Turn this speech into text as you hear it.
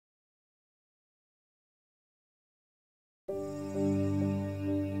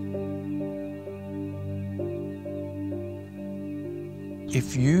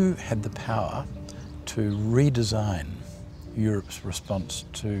If you had the power to redesign Europe's response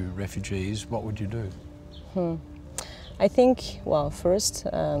to refugees, what would you do? I think, well, first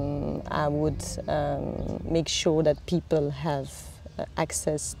I would make sure that people have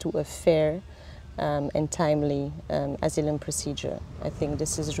access to a fair and timely asylum procedure. I think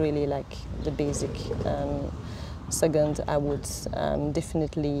this is really like the basic. Second, I would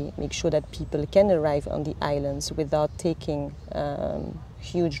definitely make sure that people can arrive on the islands without taking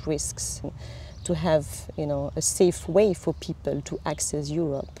huge risks. To have, you know, a safe way for people to access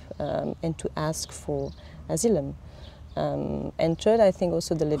Europe and to ask for asylum. And third, I think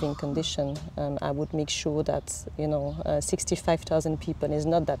also the living condition. I would make sure that, you know, 65,000 people is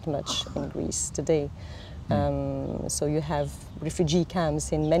not that much in Greece today. So you have refugee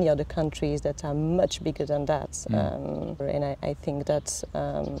camps in many other countries that are much bigger than that. And I think that,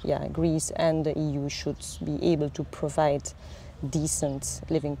 yeah, Greece and the EU should be able to provide decent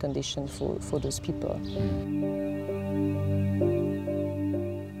living conditions for those people.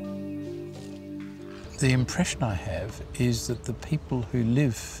 The impression I have is that the people who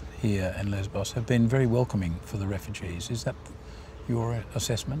live here in Lesbos have been very welcoming for the refugees. Is that your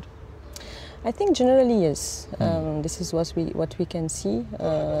assessment? I think generally yes. This is what we can see.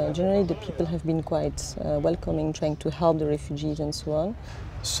 Generally the people have been quite welcoming, trying to help the refugees and so on.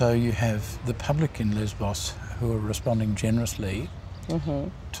 So you have the public in Lesbos who are responding generously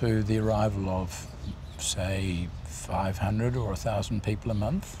to the arrival of, say, 500 or 1,000 people a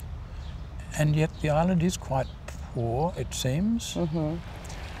month, and yet the island is quite poor, it seems.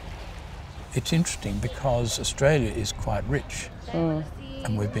 It's interesting because Australia is quite rich,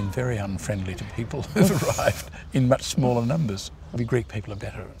 and we've been very unfriendly to people who've arrived in much smaller numbers. The Greek people are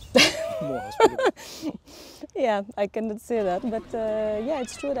better, more hospitable. Yeah, I cannot say that, but yeah,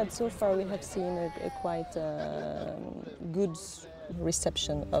 it's true that so far we have seen a quite good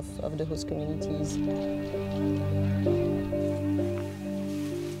reception of the host communities.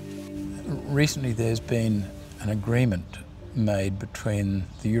 Recently there's been an agreement made between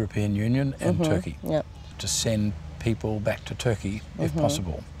the European Union and Turkey to send people back to Turkey if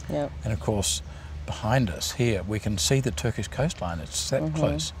possible. And of course, behind us here we can see the Turkish coastline, it's that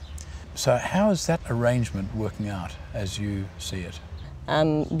close. So how is that arrangement working out as you see it?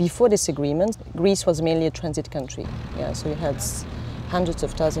 Before this agreement, Greece was mainly a transit country. Yeah, so you had hundreds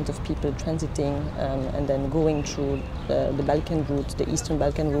of thousands of people transiting and then going through the Balkan route, the Eastern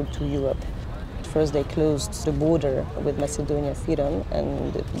Balkan route to Europe. First they closed the border with Macedonia, Fyrom,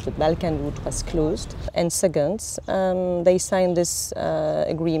 and the Balkan route was closed. And second, they signed this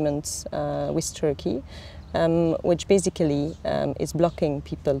agreement with Turkey, which basically is blocking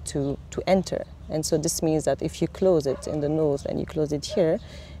people to enter. And so this means that if you close it in the north and you close it here,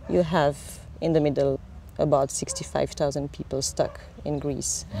 you have in the middle about 65,000 people stuck in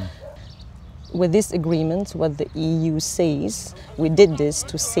Greece. With this agreement, what the EU says, we did this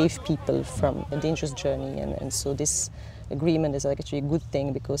to save people from a dangerous journey, and so this agreement is actually a good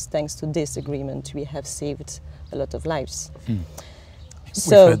thing because thanks to this agreement we have saved a lot of lives.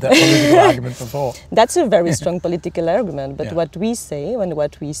 So, we've heard that political argument before. That's a very strong political argument, but what we say and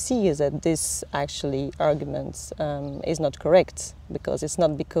what we see is that this actually argument is not correct, because it's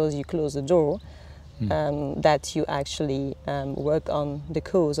not because you close the door that you actually work on the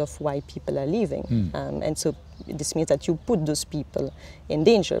cause of why people are leaving. And so this means that you put those people in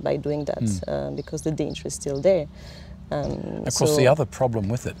danger by doing that, because the danger is still there. Of course, the other problem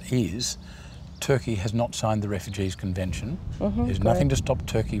with it is Turkey has not signed the Refugees Convention. There's nothing to stop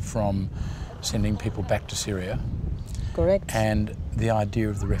Turkey from sending people back to Syria. Correct. And the idea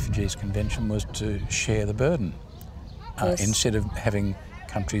of the Refugees Convention was to share the burden, instead of having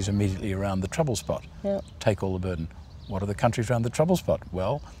countries immediately around the trouble spot take all the burden. What are the countries around the trouble spot?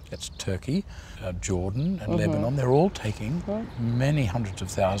 Well, it's Turkey, Jordan and Lebanon. They're all taking many hundreds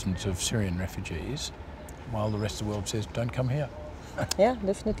of thousands of Syrian refugees, while the rest of the world says, don't come here. Yeah,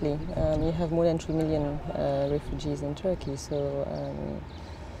 definitely. You have more than 3 million refugees in Turkey,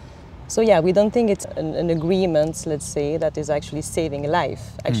 so yeah, we don't think it's an agreement, let's say, that is actually saving a life.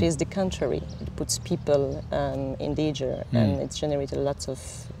 Actually, it's the contrary. It puts people in danger, and it's generated lots of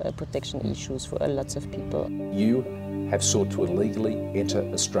protection issues for lots of people. You have sought to illegally enter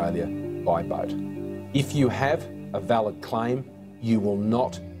Australia by boat. If you have a valid claim, you will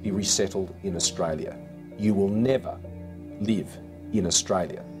not be resettled in Australia. You will never live in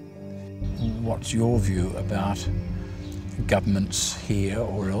Australia. What's your view about governments here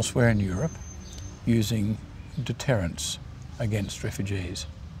or elsewhere in Europe using deterrence against refugees?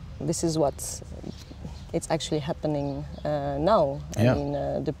 This is what it's actually happening now. Yeah. I mean,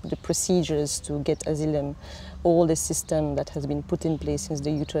 the procedures to get asylum, all the system that has been put in place since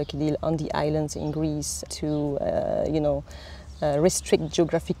the Utrecht deal on the islands in Greece to, restrict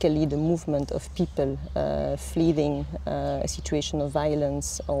geographically the movement of people fleeing a situation of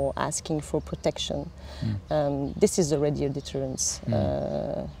violence or asking for protection. This is already a deterrence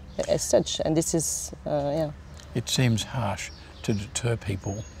as such, and this is, yeah. It seems harsh to deter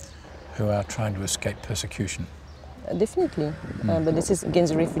people who are trying to escape persecution. Definitely, but this is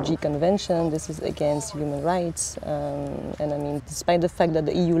against the Refugee Convention, this is against human rights, and I mean, despite the fact that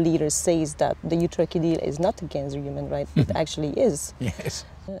the EU leaders says that the Utrecht deal is not against the human rights, it actually is. Yes.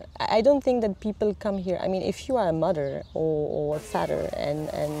 I don't think that people come here, I mean, if you are a mother or a father and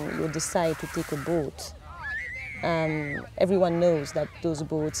you decide to take a boat, everyone knows that those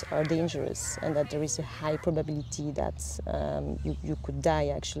boats are dangerous and that there is a high probability that you could die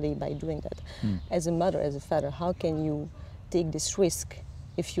actually by doing that. As a mother, as a father, how can you take this risk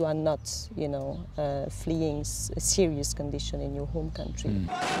if you are not, fleeing a serious condition in your home country?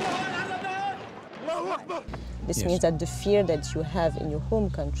 This means that the fear that you have in your home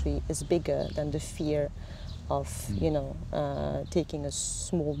country is bigger than the fear of, taking a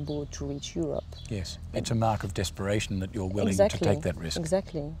small boat to reach Europe. Yes, it's a mark of desperation that you're willing to take that risk.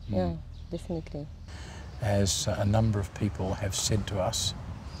 Exactly, yeah, definitely. As a number of people have said to us,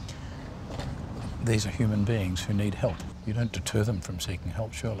 these are human beings who need help. You don't deter them from seeking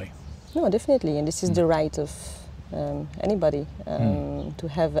help, surely. No, definitely, and this is the right of anybody to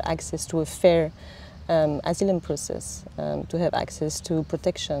have access to a fair asylum process, to have access to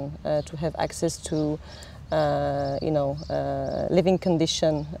protection, to have access to living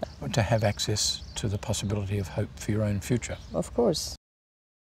condition. To have access to the possibility of hope for your own future. Of course.